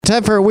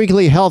time for a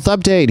weekly health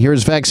update.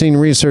 Here's vaccine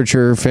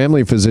researcher,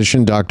 family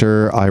physician,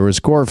 Dr. Iris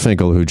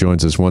Gorfinkel, who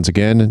joins us once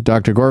again.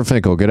 Dr.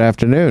 Gorfinkel, good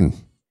afternoon.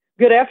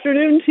 Good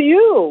afternoon to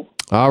you.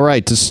 All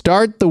right, to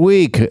start the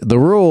week, the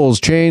rules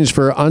changed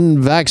for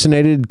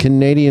unvaccinated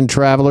Canadian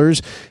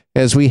travelers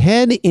as we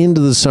head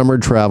into the summer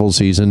travel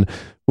season.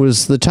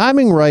 Was the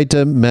timing right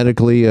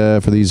medically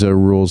for these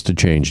rules to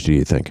change, do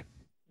you think?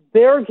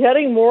 They're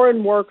getting more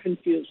and more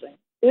confusing.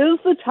 Is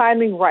the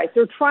timing right?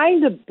 They're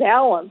trying to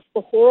balance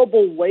the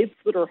horrible waits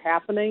that are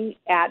happening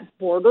at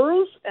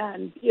borders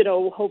and,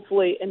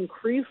 hopefully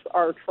increase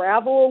our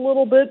travel a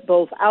little bit,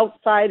 both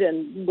outside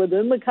and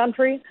within the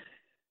country.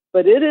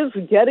 But it is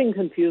getting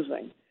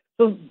confusing.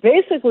 So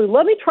basically,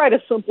 let me try to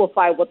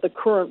simplify what the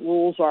current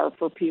rules are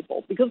for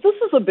people, because this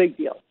is a big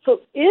deal.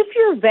 So if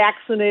you're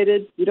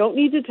vaccinated, you don't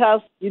need to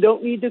test, you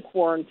don't need to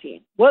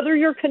quarantine, whether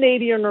you're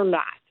Canadian or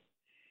not.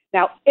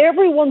 Now,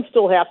 everyone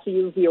still has to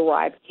use the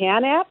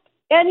ArriveCAN app,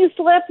 and you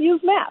still have to use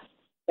masks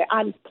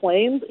on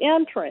planes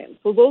and trains.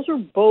 So those are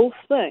both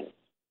things.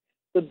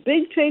 The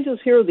big changes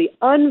here are the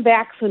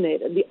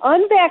unvaccinated. The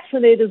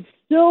unvaccinated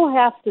still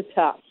have to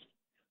test.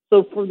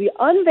 So for the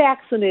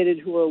unvaccinated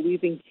who are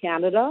leaving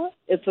Canada,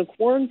 it's a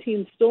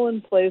quarantine still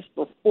in place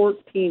for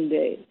 14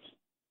 days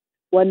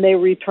when they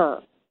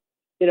return.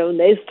 And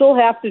they still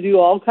have to do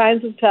all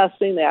kinds of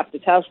testing. They have to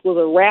test with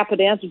a rapid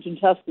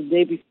antigen test the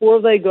day before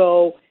they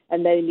go,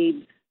 and they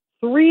need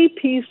 3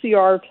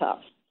 PCR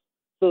tests.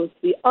 So it's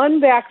the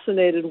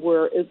unvaccinated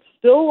where it's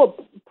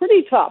still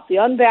pretty tough, the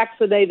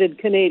unvaccinated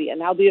Canadian.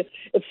 Now,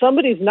 if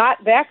somebody's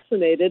not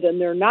vaccinated and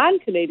they're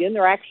non-Canadian,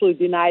 they're actually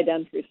denied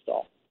entry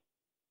still.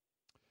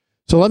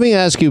 So let me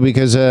ask you,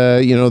 because,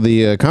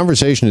 the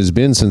conversation has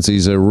been since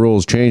these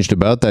rules changed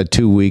about that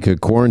 2-week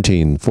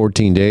quarantine,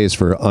 14 days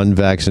for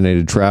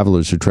unvaccinated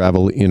travelers who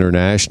travel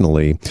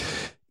internationally.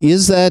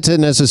 Is that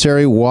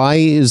necessary? Why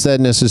is that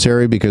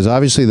necessary? Because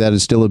obviously that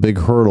is still a big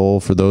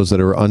hurdle for those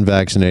that are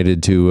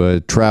unvaccinated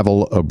to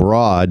travel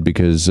abroad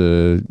because,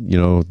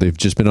 they've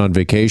just been on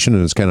vacation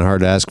and it's kind of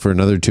hard to ask for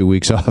another 2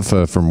 weeks off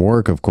from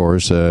work, of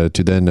course, to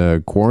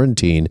then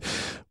quarantine.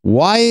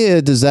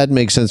 Why does that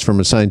make sense from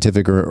a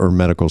scientific or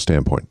medical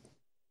standpoint?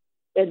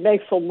 It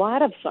makes a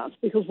lot of sense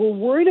because we're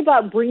worried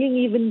about bringing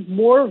even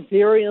more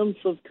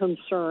variants of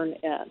concern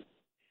in.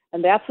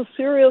 And that's a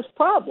serious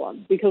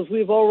problem because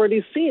we've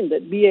already seen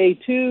that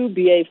BA2,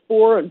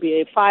 BA4, and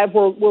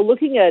BA5, we're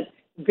looking at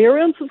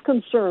variants of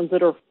concern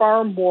that are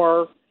far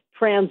more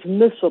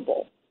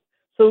transmissible.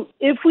 So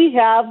if we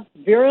have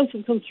variants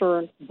of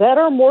concern that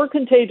are more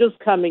contagious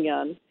coming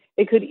in,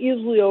 it could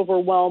easily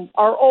overwhelm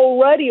our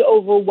already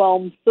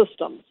overwhelmed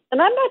systems.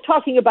 And I'm not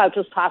talking about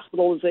just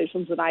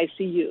hospitalizations and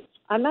ICUs.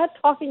 I'm not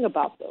talking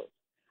about those.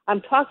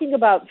 I'm talking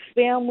about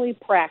family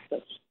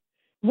practice.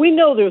 We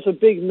know there's a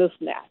big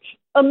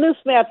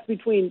mismatch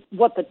between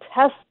what the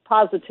test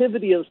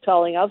positivity is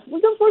telling us,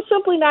 because we're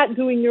simply not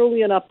doing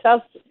nearly enough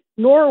tests,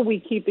 nor are we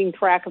keeping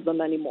track of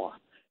them anymore.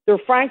 They're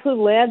frankly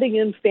landing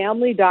in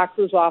family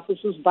doctors'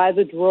 offices by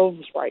the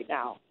droves right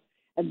now.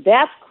 And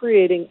that's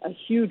creating a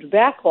huge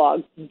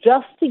backlog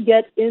just to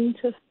get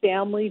into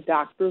family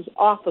doctors'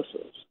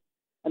 offices.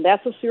 And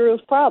that's a serious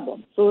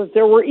problem. So if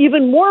there were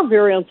even more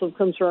variants of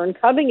concern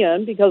coming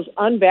in because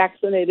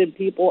unvaccinated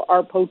people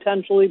are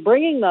potentially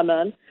bringing them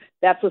in,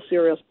 that's a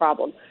serious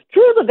problem.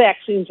 True, the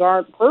vaccines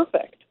aren't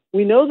perfect.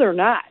 We know they're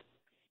not.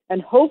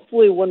 And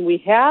hopefully when we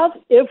have,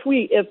 if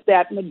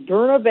that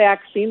Moderna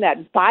vaccine,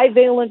 that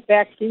bivalent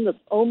vaccine that's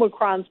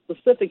Omicron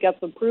specific gets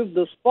approved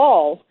this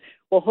fall,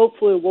 well,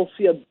 hopefully we'll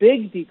see a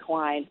big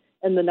decline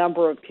in the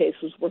number of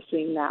cases we're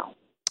seeing now.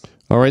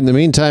 All right. In the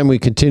meantime, we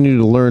continue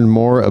to learn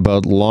more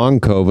about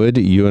long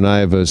COVID. You and I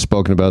have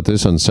spoken about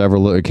this on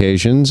several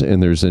occasions,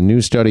 and there's a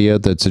new study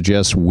out that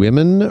suggests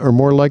women are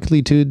more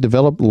likely to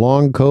develop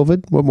long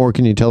COVID. What more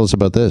can you tell us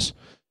about this?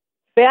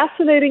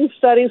 Fascinating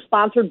study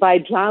sponsored by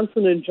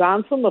Johnson &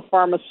 Johnson, the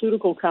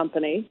pharmaceutical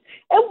company.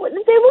 And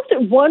they looked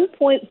at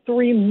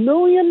 1.3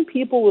 million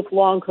people with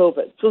long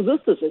COVID. So this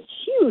is a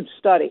huge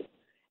study.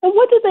 And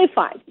what did they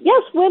find?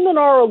 Yes, women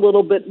are a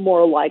little bit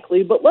more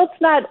likely, but let's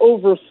not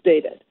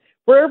overstate it.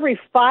 For every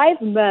 5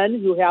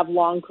 men who have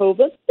long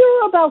COVID,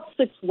 there are about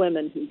 6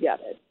 women who get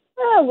it,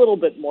 a little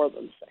bit more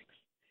than 6.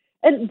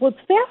 And what's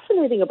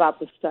fascinating about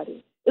the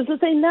study is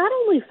that they not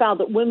only found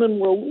that women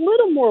were a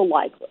little more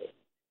likely,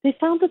 they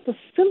found that the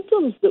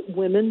symptoms that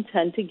women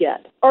tend to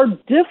get are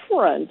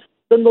different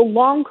than the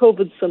long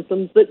COVID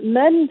symptoms that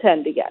men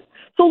tend to get.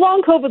 So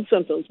long COVID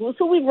symptoms,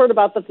 so we've heard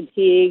about the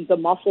fatigue, the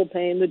muscle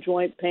pain, the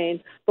joint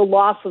pain, the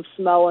loss of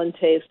smell and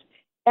taste.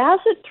 As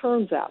it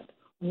turns out,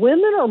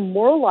 women are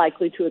more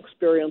likely to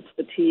experience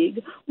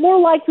fatigue, more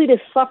likely to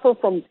suffer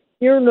from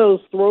ear, nose,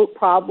 throat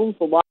problems,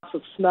 the loss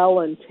of smell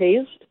and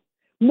taste,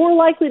 more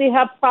likely to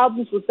have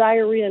problems with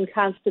diarrhea and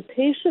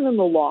constipation in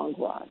the long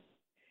run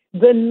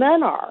than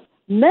men are.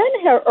 Men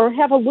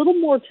have a little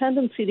more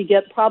tendency to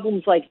get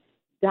problems like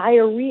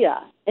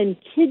diarrhea and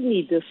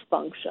kidney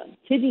dysfunction,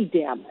 kidney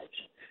damage.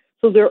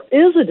 So there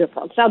is a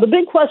difference. Now, the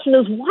big question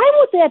is, why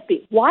would that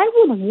be? Why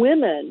would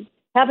women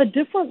have a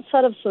different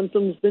set of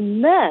symptoms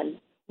than men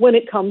when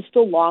it comes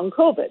to long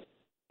COVID?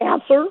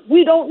 Answer,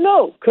 we don't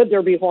know. Could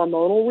there be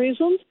hormonal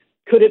reasons?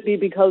 Could it be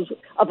because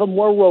of a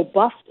more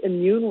robust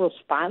immune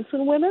response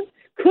in women?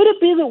 Could it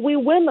be that we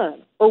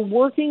women are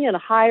working in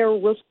higher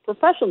risk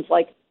professions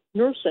like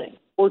nursing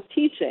or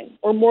teaching,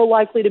 or more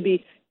likely to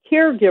be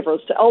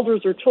caregivers to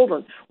elders or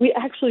children? We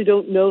actually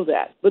don't know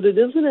that, but it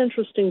is an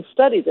interesting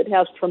study that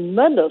has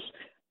tremendous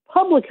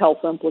public health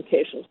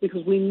implications,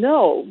 because we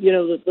know,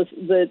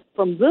 that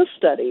from this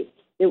study,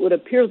 it would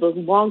appear that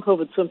long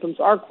COVID symptoms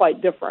are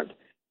quite different.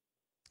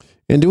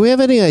 And do we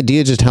have any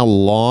idea just how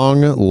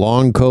long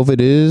COVID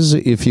is,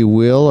 if you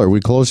will? Are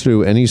we close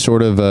to any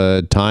sort of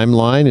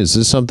timeline? Is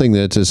this something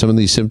that some of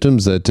these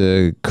symptoms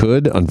that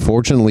could,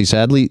 unfortunately,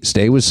 sadly,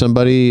 stay with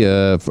somebody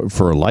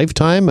for a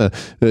lifetime?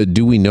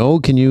 Do we know?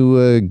 Can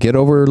you get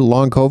over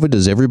long COVID?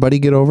 Does everybody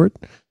get over it?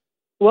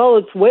 Well,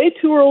 it's way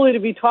too early to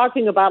be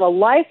talking about a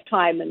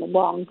lifetime in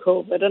long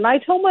COVID. And I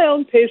tell my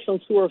own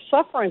patients who are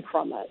suffering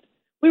from it,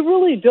 we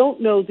really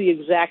don't know the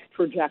exact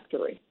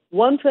trajectory.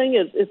 One thing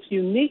is it's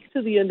unique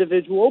to the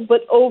individual,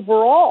 but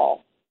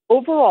overall,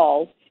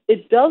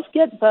 it does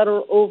get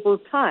better over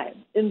time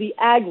in the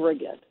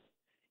aggregate.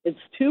 It's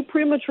too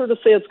premature to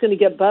say it's going to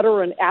get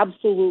better in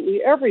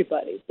absolutely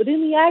everybody, but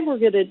in the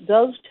aggregate, it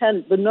does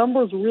the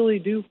numbers really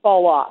do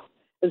fall off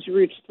as you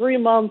reach 3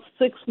 months,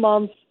 6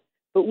 months,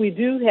 but we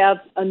do have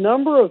a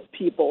number of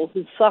people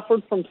who've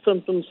suffered from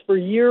symptoms for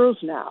years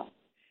now.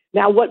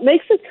 Now, what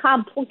makes it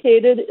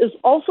complicated is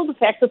also the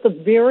fact that the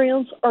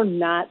variants are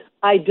not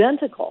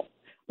identical.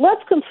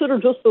 Let's consider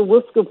just the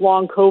risk of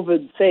long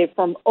COVID, say,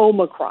 from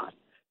Omicron.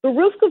 The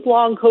risk of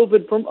long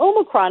COVID from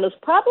Omicron is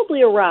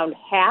probably around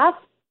half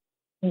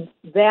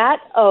that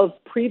of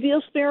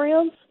previous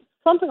variants,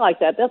 something like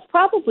that. That's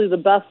probably the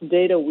best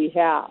data we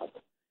have.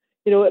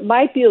 It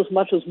might be as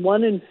much as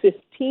 1 in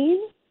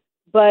 15,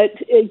 but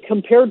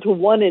compared to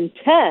 1 in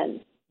 10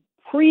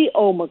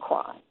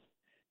 pre-Omicron.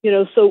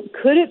 So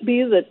could it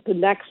be that the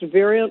next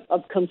variant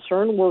of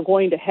concern we're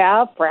going to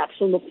have, perhaps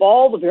in the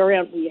fall, the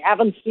variant we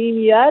haven't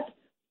seen yet,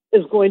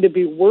 is going to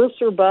be worse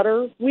or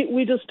better?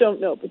 We just don't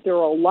know. But there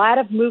are a lot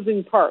of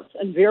moving parts,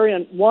 and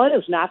variant 1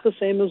 is not the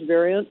same as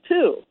variant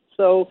 2.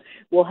 So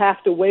we'll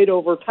have to wait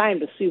over time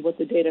to see what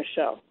the data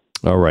show.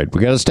 All right.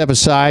 We got to step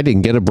aside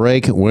and get a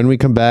break. When we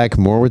come back,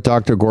 more with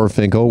Dr.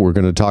 Gorfinkel. We're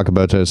going to talk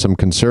about some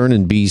concern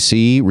in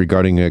BC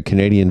regarding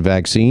Canadian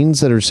vaccines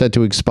that are set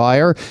to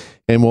expire.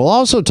 And we'll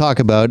also talk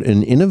about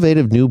an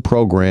innovative new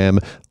program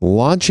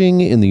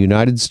launching in the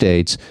United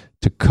States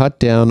to cut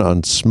down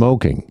on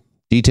smoking.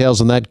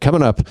 Details on that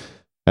coming up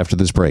after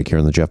this break here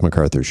on the Jeff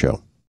MacArthur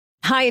Show.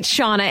 Hi, it's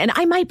Shauna, and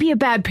I might be a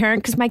bad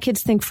parent because my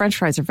kids think French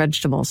fries are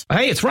vegetables.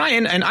 Hey, it's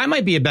Ryan, and I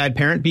might be a bad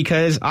parent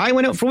because I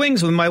went out for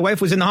wings when my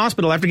wife was in the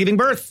hospital after giving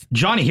birth.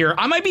 Johnny here.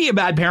 I might be a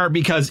bad parent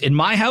because in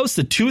my house,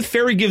 the tooth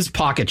fairy gives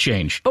pocket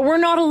change. But we're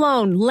not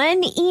alone.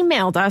 Len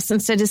emailed us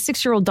and said his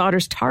 6-year-old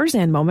daughter's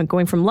Tarzan moment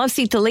going from love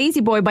seat to lazy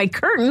boy by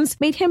curtains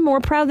made him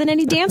more proud than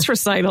any dance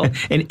recital.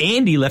 And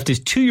Andy left his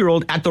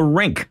 2-year-old at the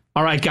rink.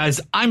 All right, guys,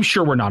 I'm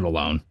sure we're not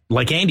alone.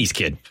 Like Andy's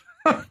kid.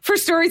 For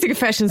stories and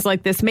confessions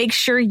like this, make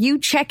sure you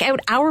check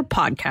out our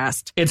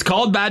podcast. It's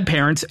called Bad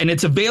Parents, and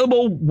it's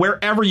available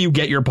wherever you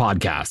get your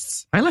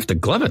podcasts. I left a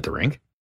glove at the rink.